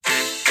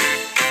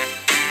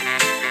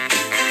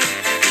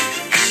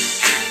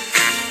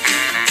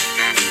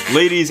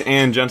Ladies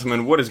and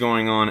gentlemen, what is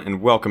going on,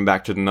 and welcome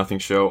back to The Nothing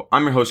Show.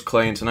 I'm your host,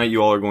 Clay, and tonight you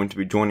all are going to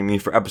be joining me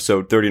for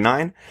episode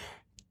 39.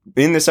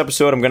 In this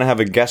episode, I'm going to have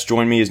a guest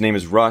join me. His name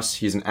is Russ.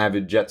 He's an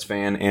avid Jets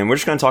fan, and we're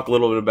just going to talk a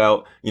little bit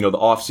about, the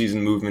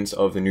off-season movements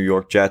of the New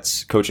York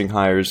Jets, coaching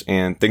hires,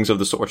 and things of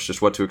the sort,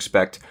 just what to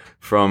expect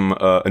from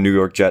a New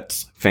York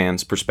Jets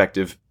fan's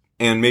perspective,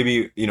 and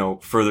maybe,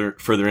 further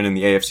in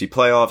the AFC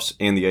playoffs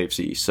and the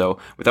AFC. So,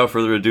 without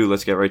further ado,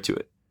 let's get right to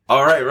it.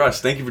 All right,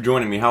 Russ, thank you for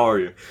joining me. How are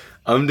you?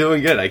 I'm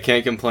doing good. I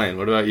can't complain.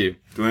 What about you?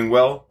 Doing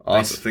well.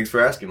 Awesome. Thanks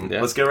for asking.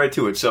 Yeah. Let's get right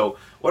to it. So,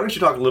 why don't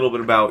you talk a little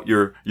bit about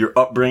your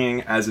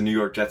upbringing as a New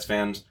York Jets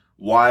fan,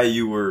 why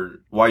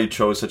you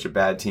chose such a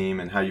bad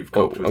team, and how you've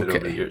coped with it over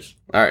the years.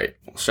 All right.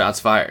 Shots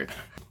fired.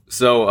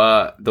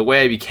 So, the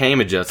way I became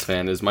a Jets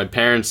fan is my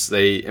parents,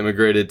 they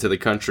immigrated to the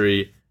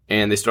country,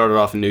 and they started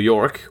off in New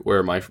York,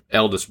 where my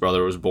eldest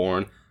brother was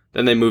born.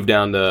 Then they moved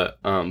down to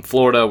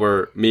Florida,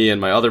 where me and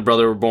my other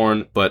brother were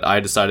born, but I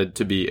decided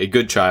to be a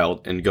good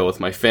child and go with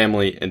my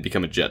family and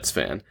become a Jets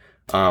fan,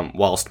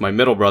 whilst my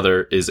middle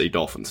brother is a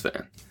Dolphins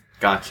fan.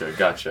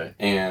 Gotcha.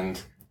 And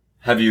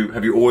have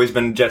you always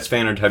been a Jets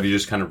fan, or have you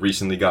just kind of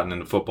recently gotten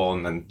into football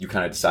and then you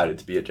kind of decided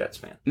to be a Jets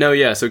fan? No,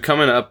 yeah. So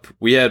coming up,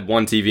 we had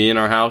one TV in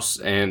our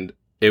house, and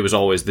it was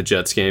always the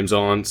Jets games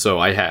on, so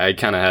I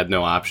kind of had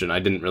no option. I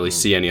didn't really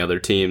see any other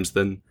teams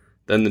than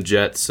the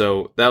Jets,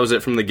 so that was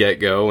it from the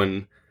get-go,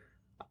 and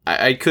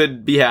I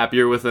could be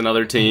happier with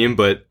another team,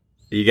 but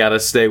you got to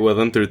stay with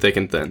them through thick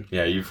and thin.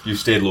 Yeah, you've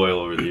stayed loyal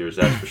over the years,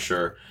 that's for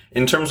sure.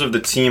 In terms of the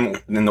team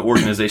and the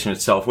organization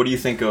itself, what do you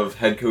think of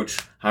head coach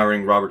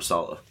hiring Robert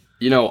Saleh?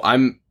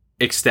 I'm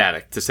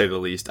ecstatic, to say the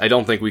least. I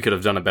don't think we could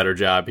have done a better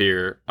job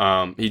here.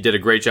 He did a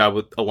great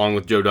job along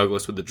with Joe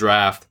Douglas with the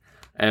draft,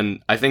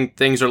 and I think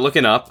things are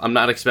looking up. I'm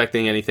not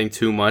expecting anything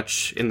too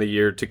much in the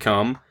year to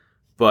come,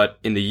 but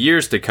in the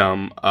years to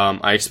come,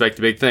 I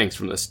expect big things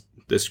from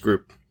this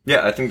group.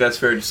 Yeah, I think that's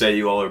fair to say.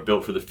 You all are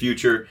built for the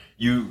future.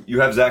 You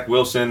have Zach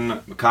Wilson,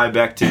 Mekhi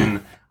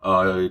Becton,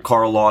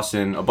 Carl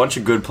Lawson, a bunch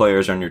of good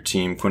players on your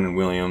team, Quinnen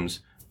Williams,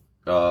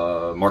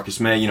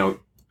 Marcus May,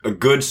 a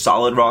good,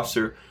 solid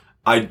roster.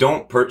 I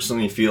don't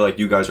personally feel like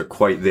you guys are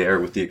quite there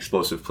with the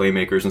explosive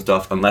playmakers and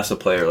stuff, unless a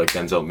player like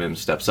Denzel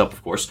Mims steps up,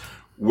 of course.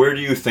 Where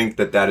do you think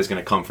that is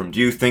going to come from? Do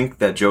you think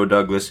that Joe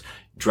Douglas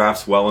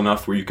drafts well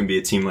enough where you can be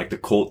a team like the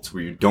Colts,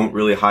 where you don't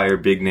really hire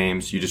big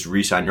names, you just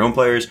re-sign your own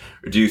players?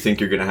 Or do you think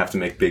you're going to have to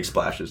make big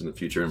splashes in the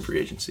future in free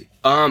agency?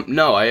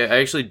 No, I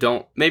actually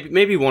don't.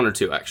 Maybe one or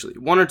two, actually.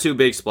 One or two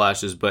big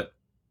splashes, but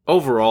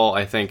overall,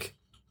 I think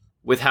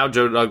with how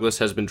Joe Douglas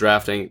has been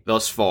drafting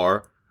thus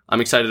far, I'm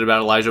excited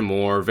about Elijah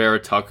Moore, Vera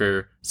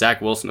Tucker,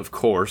 Zach Wilson, of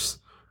course.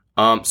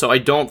 So I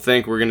don't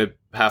think we're going to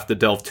have to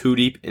delve too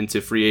deep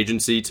into free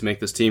agency to make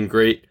this team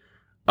great,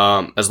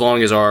 as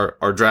long as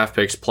our draft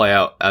picks play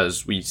out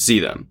as we see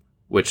them,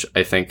 which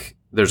I think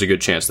there's a good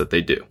chance that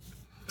they do.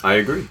 I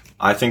agree.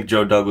 I think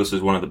Joe Douglas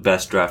is one of the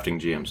best drafting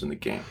GMs in the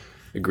game.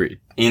 Agreed.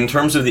 In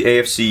terms of the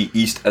AFC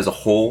East as a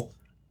whole,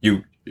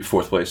 you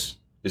fourth place.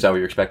 Is that what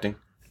you're expecting?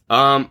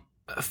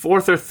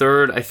 Fourth or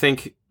third. I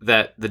think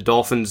that the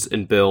Dolphins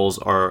and Bills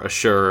are a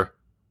sure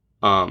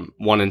 1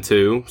 and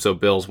 2. So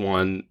Bills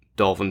 1,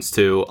 Dolphins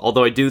 2.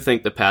 Although I do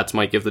think the Pats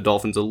might give the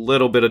Dolphins a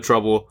little bit of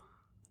trouble.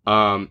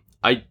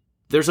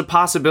 There's a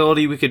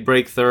possibility we could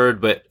break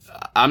third, but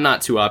I'm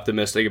not too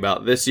optimistic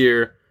about this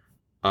year.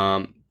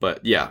 But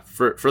yeah,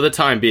 for the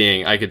time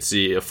being, I could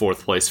see a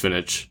fourth place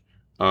finish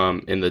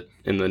in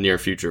the near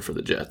future for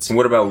the Jets. And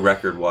what about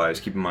record wise?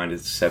 Keep in mind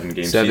it's a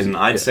 7-game season.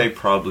 I'd say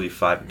probably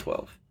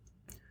 5-12.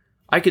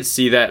 I could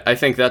see that. I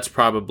think that's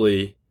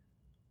probably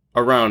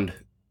around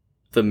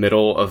the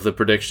middle of the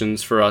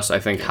predictions for us. I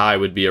think high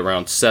would be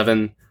around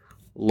 7,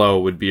 low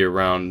would be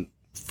around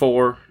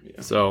 4.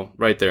 Yeah. So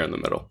right there in the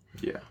middle.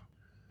 Yeah.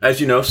 As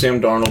you know, Sam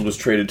Darnold was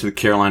traded to the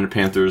Carolina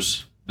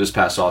Panthers this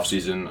past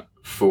offseason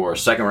for a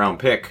second-round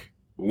pick.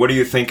 What do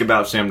you think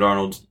about Sam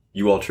Darnold,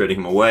 you all trading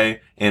him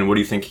away, and what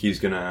do you think he's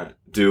going to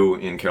do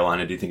in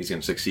Carolina? Do you think he's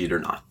going to succeed or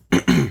not?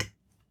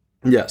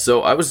 Yeah,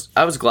 so I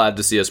was glad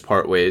to see us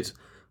part ways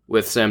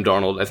with Sam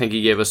Darnold. I think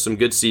he gave us some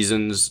good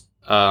seasons,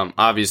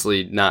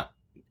 obviously not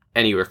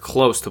anywhere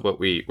close to what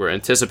we were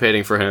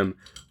anticipating for him,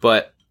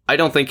 but I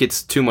don't think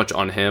it's too much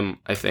on him.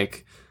 I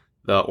think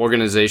the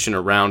organization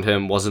around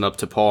him wasn't up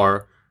to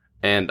par.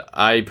 And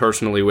I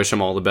personally wish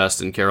him all the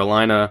best in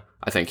Carolina.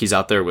 I think he's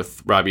out there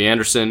with Robbie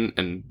Anderson,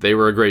 and they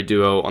were a great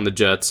duo on the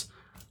Jets.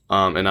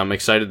 And I'm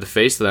excited to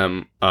face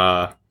them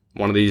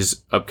one of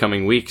these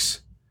upcoming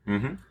weeks.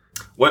 Mm-hmm.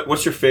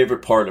 What's your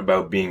favorite part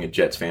about being a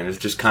Jets fan? Is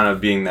it just kind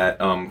of being that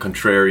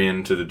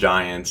contrarian to the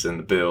Giants and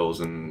the Bills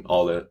and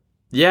all that?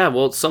 Yeah,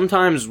 well,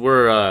 sometimes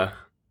we're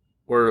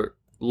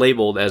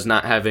labeled as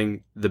not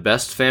having the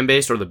best fan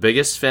base or the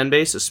biggest fan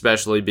base,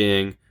 especially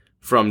being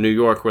from New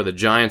York where the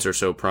Giants are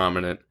so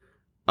prominent.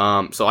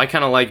 So I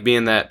kind of like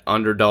being that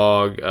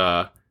underdog,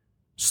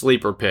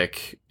 sleeper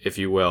pick, if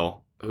you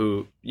will,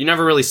 who you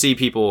never really see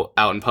people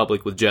out in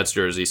public with Jets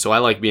jerseys. So I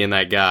like being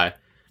that guy.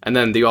 And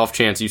then the off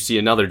chance you see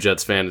another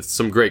Jets fan, it's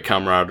some great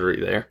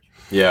camaraderie there.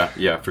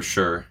 Yeah, for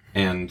sure.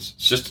 And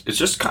it's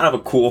just kind of a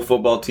cool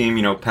football team.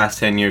 Past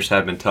 10 years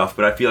have been tough,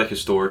 but I feel like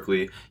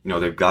historically,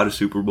 they've got a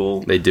Super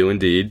Bowl. They do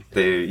indeed.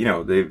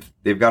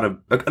 They've got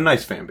a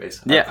nice fan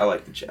base. Yeah. I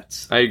like the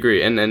Jets. I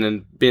agree. And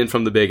then being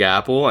from the Big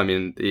Apple, I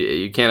mean,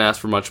 you can't ask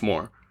for much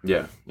more.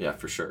 Yeah,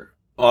 for sure.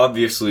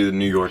 Obviously, the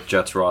New York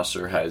Jets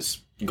roster has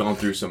gone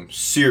through some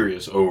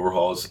serious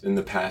overhauls in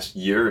the past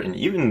year and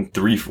even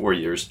 3-4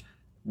 years.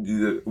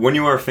 When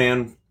you were a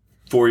fan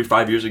 4 or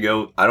 5 years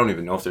ago, I don't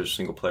even know if there's a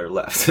single player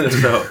left.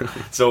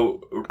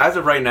 so as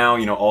of right now,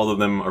 all of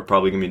them are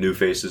probably going to be new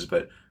faces,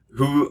 but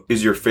who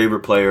is your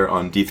favorite player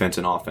on defense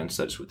and offense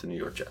that is with the New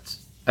York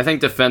Jets? I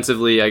think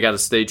defensively, I got to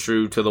stay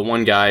true to the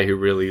one guy who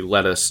really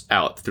let us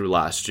out through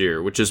last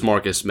year, which is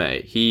Marcus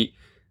May. He,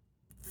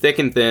 thick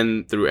and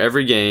thin, through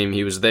every game,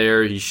 he was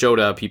there, he showed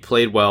up, he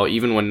played well,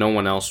 even when no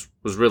one else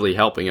was really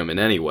helping him in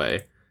any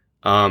way.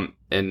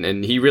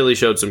 And he really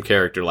showed some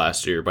character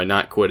last year by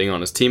not quitting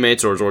on his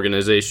teammates or his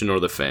organization or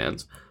the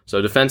fans.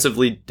 So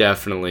defensively,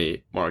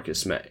 definitely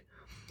Marcus May.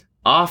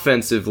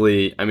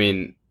 Offensively, I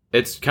mean,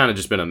 it's kind of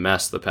just been a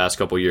mess the past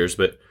couple years,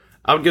 but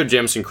I would go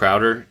Jamison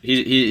Crowder.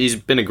 He's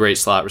been a great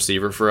slot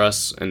receiver for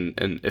us, and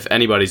if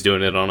anybody's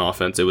doing it on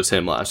offense, it was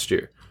him last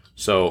year.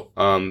 So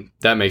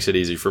that makes it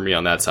easy for me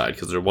on that side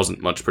because there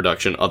wasn't much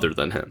production other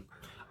than him.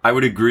 I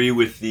would agree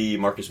with the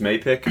Marcus May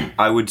pick.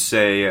 I would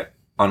say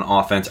on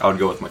offense, I would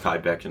go with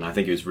Mekhi Becton. I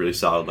think he was really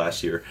solid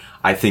last year.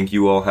 I think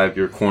you all have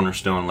your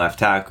cornerstone left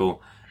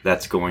tackle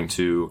that's going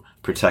to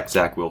protect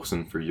Zach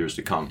Wilson for years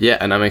to come. Yeah,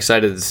 and I'm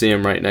excited to see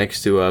him right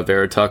next to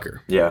Vera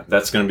Tucker. Yeah,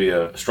 that's going to be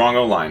a strong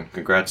O-line.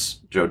 Congrats,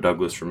 Joe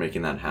Douglas, for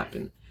making that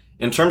happen.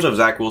 In terms of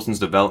Zach Wilson's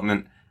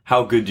development,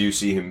 how good do you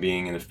see him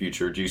being in the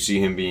future? Do you see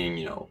him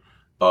being,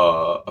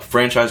 a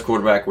franchise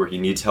quarterback where he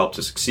needs help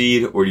to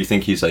succeed, or do you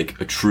think he's like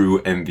a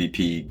true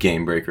MVP,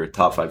 game breaker,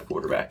 top 5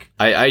 quarterback?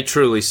 I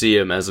truly see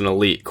him as an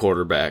elite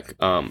quarterback,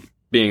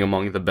 being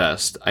among the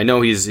best. I know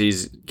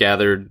he's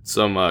gathered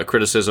some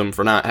criticism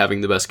for not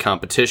having the best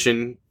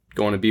competition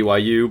going to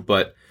BYU,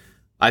 but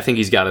I think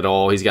he's got it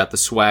all. He's got the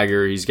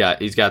swagger, he's got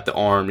the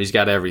arm, he's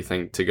got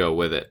everything to go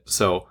with it.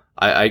 So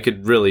I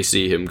could really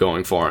see him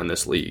going far in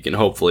this league, and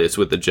hopefully it's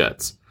with the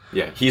Jets.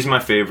 Yeah, he's my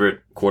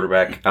favorite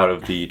quarterback out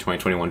of the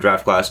 2021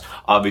 draft class.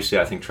 Obviously,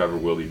 I think Trevor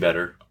will be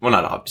better. Well,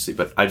 not obviously,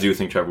 but I do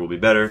think Trevor will be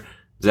better.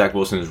 Zach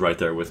Wilson is right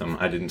there with him.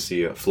 I didn't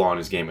see a flaw in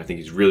his game. I think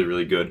he's really,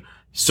 really good.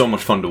 So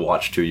much fun to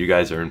watch, too. You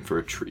guys are in for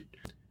a treat.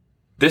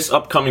 This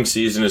upcoming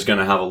season is going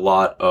to have a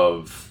lot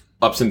of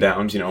ups and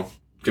downs. It's going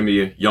to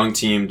be a young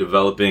team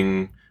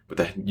developing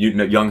with a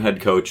young head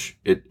coach.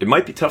 It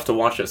might be tough to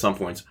watch at some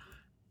points.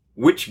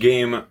 Which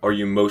game are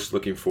you most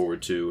looking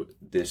forward to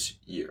this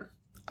year?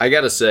 I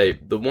gotta say,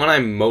 the one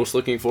I'm most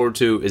looking forward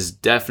to is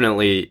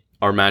definitely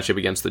our matchup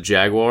against the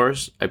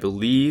Jaguars. I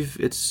believe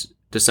it's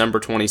December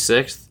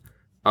 26th,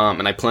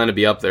 and I plan to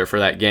be up there for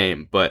that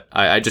game, but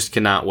I just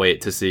cannot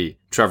wait to see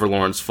Trevor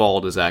Lawrence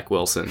fall to Zach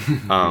Wilson.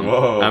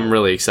 I'm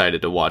really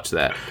excited to watch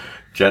that.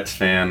 Jets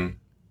fan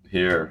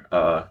here.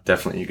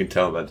 Definitely, you can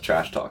tell by the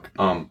trash talk.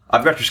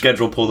 I've got your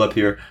schedule pulled up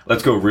here.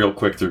 Let's go real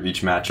quick through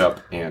each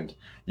matchup, and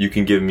you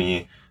can give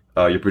me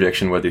your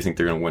prediction whether you think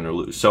they're going to win or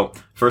lose. So,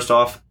 first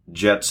off,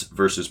 Jets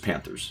versus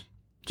Panthers.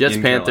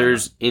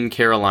 Jets-Panthers in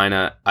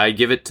Carolina. I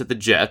give it to the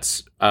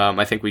Jets.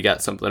 I think we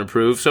got something to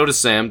prove. So does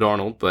Sam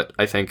Darnold, but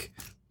I think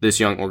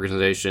this young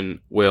organization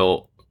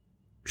will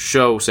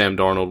show Sam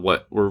Darnold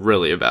what we're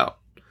really about.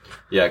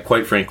 Yeah,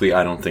 quite frankly,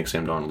 I don't think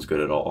Sam Darnold's good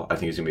at all. I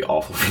think he's going to be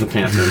awful for the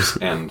Panthers,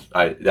 and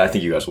I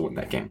think you guys will win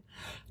that game.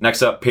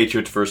 Next up,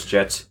 Patriots versus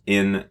Jets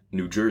in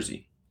New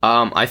Jersey.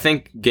 I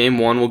think game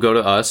 1 will go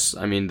to us.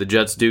 I mean, the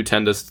Jets do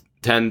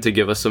tend to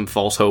give us some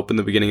false hope in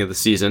the beginning of the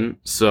season,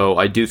 so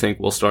I do think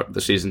we'll start the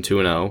season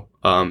 2-0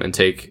 and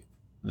take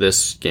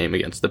this game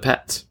against the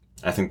Pats.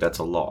 I think that's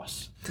a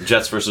loss.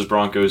 Jets versus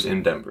Broncos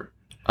in Denver.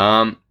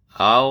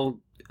 I'll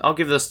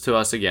give this to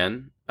us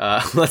again.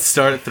 Let's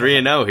start at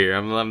 3-0 here.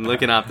 I'm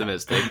looking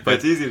optimistic, but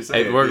it's easy to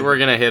say. We're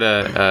gonna hit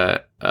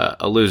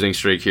a losing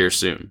streak here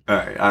soon. All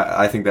right,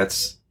 I think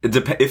that's.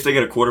 If they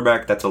get a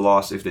quarterback, that's a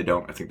loss. If they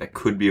don't, I think that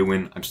could be a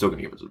win. I'm still going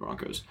to give it to the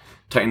Broncos.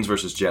 Titans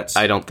versus Jets.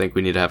 I don't think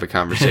we need to have a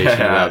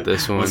conversation about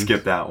this one. We'll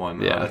skip that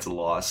one. Yeah. That's a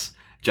loss.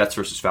 Jets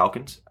versus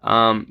Falcons.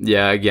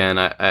 Yeah, again,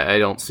 I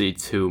don't see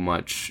too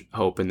much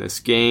hope in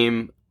this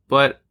game.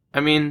 But, I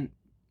mean,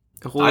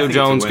 Julio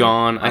Jones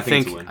gone. I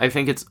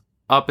think it's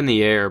up in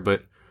the air.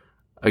 But,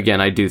 again,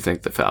 I do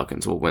think the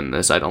Falcons will win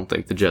this. I don't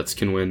think the Jets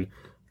can win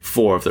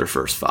 4 of their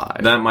first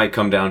 5. That might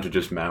come down to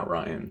just Matt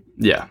Ryan.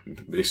 Yeah.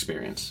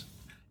 Experience.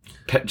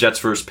 Jets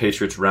versus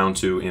Patriots round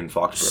 2 in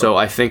Foxborough. So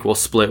I think we'll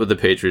split with the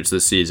Patriots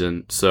this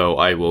season. So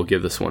I will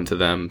give this one to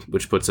them,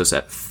 which puts us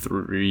at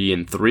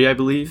 3-3, I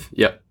believe.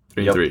 Yep,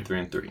 3-3.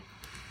 3-3.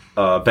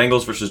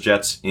 Bengals versus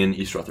Jets in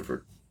East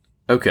Rutherford.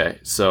 Okay,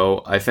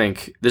 so I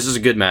think this is a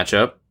good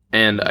matchup,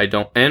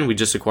 and we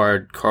just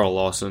acquired Carl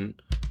Lawson,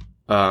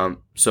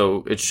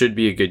 so it should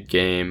be a good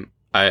game.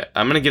 I'm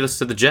gonna give this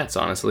to the Jets,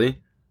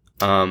 honestly.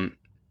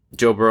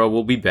 Joe Burrow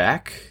will be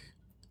back,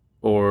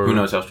 or who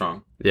knows how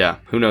strong. Yeah,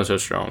 who knows how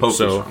strong.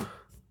 Strong.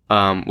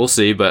 We'll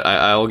see, but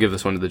I will give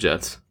this one to the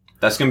Jets.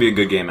 That's going to be a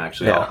good game,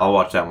 actually. Yeah. I'll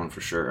watch that one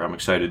for sure. I'm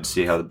excited to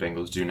see how the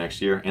Bengals do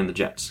next year and the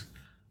Jets.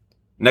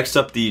 Next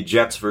up, the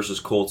Jets versus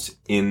Colts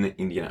in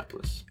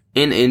Indianapolis.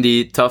 In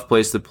Indy, tough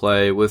place to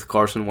play with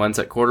Carson Wentz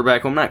at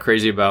quarterback. I'm not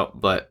crazy about,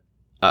 but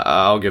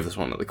I'll give this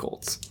one to the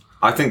Colts.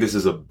 I think this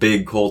is a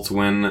big Colts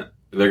win.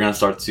 They're going to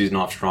start the season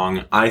off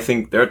strong. I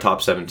think they're a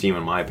top 7 team,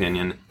 in my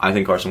opinion. I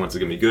think Carson Wentz is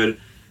going to be good.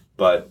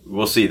 But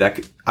we'll see.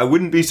 I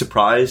wouldn't be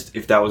surprised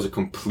if that was a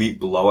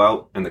complete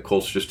blowout and the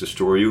Colts just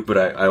destroy you. But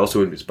I also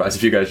wouldn't be surprised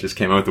if you guys just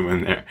came out with a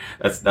win there.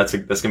 That's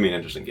going to be an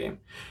interesting game.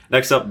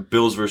 Next up,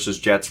 Bills versus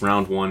Jets,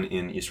 round 1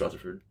 in East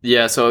Rutherford.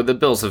 Yeah, so the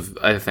Bills have,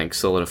 I think,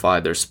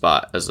 solidified their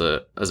spot as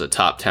a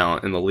top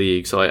talent in the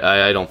league. So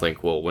I don't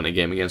think we'll win a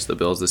game against the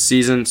Bills this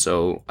season.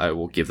 So I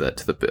will give that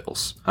to the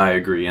Bills. I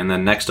agree. And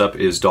then next up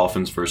is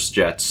Dolphins versus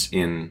Jets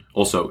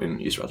also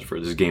in East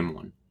Rutherford. This is game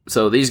 1.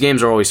 So these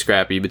games are always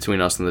scrappy between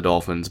us and the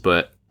Dolphins,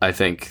 but I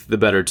think the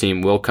better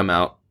team will come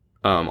out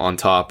on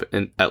top,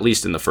 at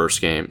least in the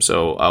first game.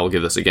 So I will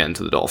give this again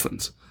to the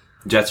Dolphins.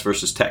 Jets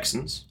versus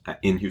Texans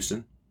in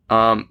Houston.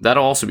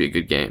 That'll also be a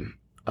good game.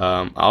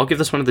 I'll give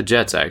this one to the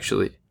Jets,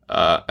 actually.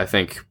 I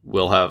think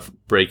we'll have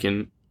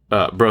broken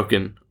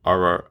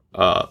our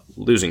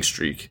losing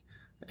streak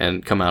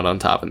and come out on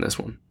top in this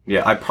one.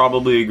 Yeah, I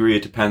probably agree.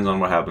 It depends on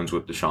what happens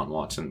with Deshaun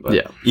Watson, but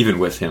yeah. Even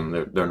with him,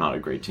 they're not a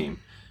great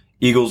team.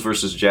 Eagles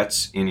versus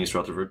Jets in East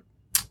Rutherford.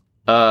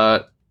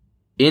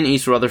 In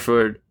East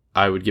Rutherford,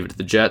 I would give it to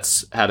the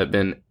Jets. Had it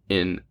been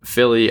in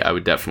Philly, I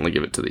would definitely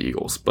give it to the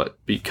Eagles. But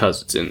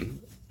because it's in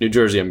New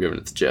Jersey, I'm giving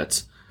it to the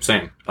Jets.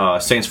 Same.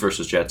 Saints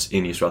versus Jets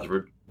in East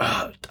Rutherford.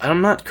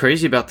 I'm not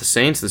crazy about the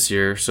Saints this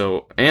year,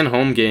 and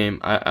home game.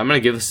 I'm going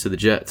to give this to the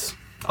Jets.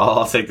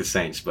 I'll take the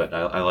Saints, but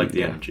I like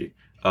the energy.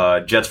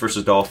 Jets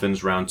versus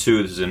Dolphins, round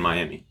 2. This is in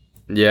Miami.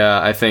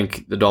 Yeah, I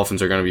think the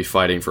Dolphins are going to be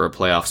fighting for a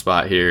playoff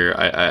spot here.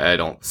 I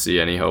don't see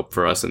any hope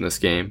for us in this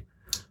game.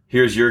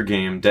 Here's your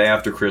game, day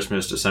after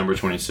Christmas, December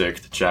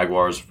 26th,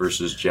 Jaguars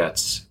versus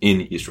Jets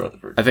in East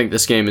Rutherford. I think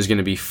this game is going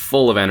to be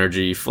full of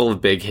energy, full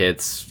of big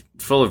hits,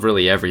 full of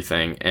really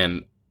everything,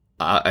 and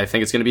I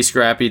think it's going to be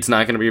scrappy. It's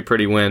not going to be a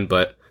pretty win,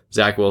 but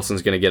Zach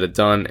Wilson's going to get it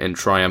done and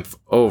triumph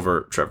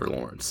over Trevor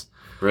Lawrence.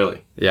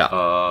 Really?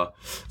 Yeah.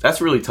 That's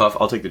really tough.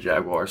 I'll take the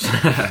Jaguars.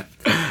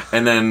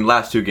 And then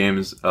last 2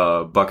 games,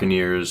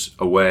 Buccaneers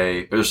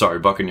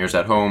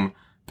at home,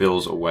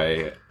 Bills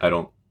away. I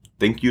don't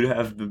think you'd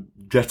have the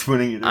Jets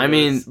winning either. I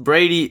mean,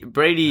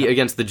 Brady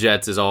against the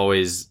Jets is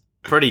always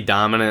pretty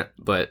dominant,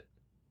 but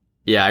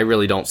yeah, I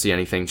really don't see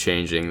anything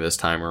changing this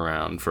time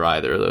around for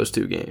either of those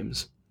 2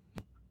 games.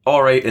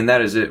 All right, and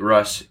that is it,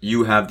 Russ.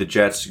 You have the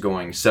Jets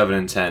going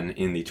 7-10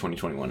 in the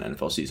 2021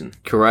 NFL season.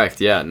 Correct.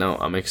 Yeah. No,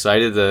 I'm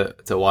excited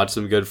to watch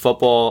some good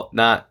football.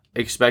 Not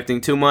expecting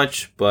too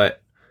much,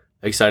 but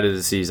excited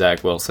to see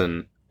Zach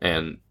Wilson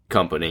and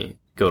company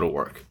go to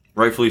work.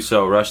 Rightfully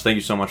so, Russ. Thank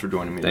you so much for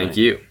joining me. Thank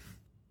you.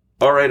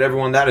 All right,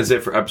 everyone, that is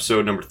it for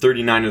episode number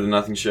 39 of The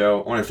Nothing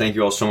Show. I want to thank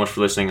you all so much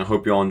for listening. I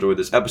hope you all enjoyed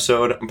this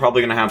episode. I'm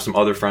probably going to have some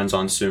other friends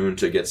on soon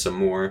to get some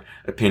more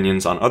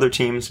opinions on other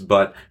teams,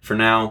 but for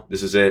now,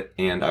 this is it,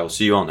 and I will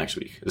see you all next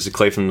week. This is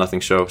Clay from The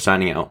Nothing Show,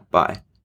 signing out. Bye.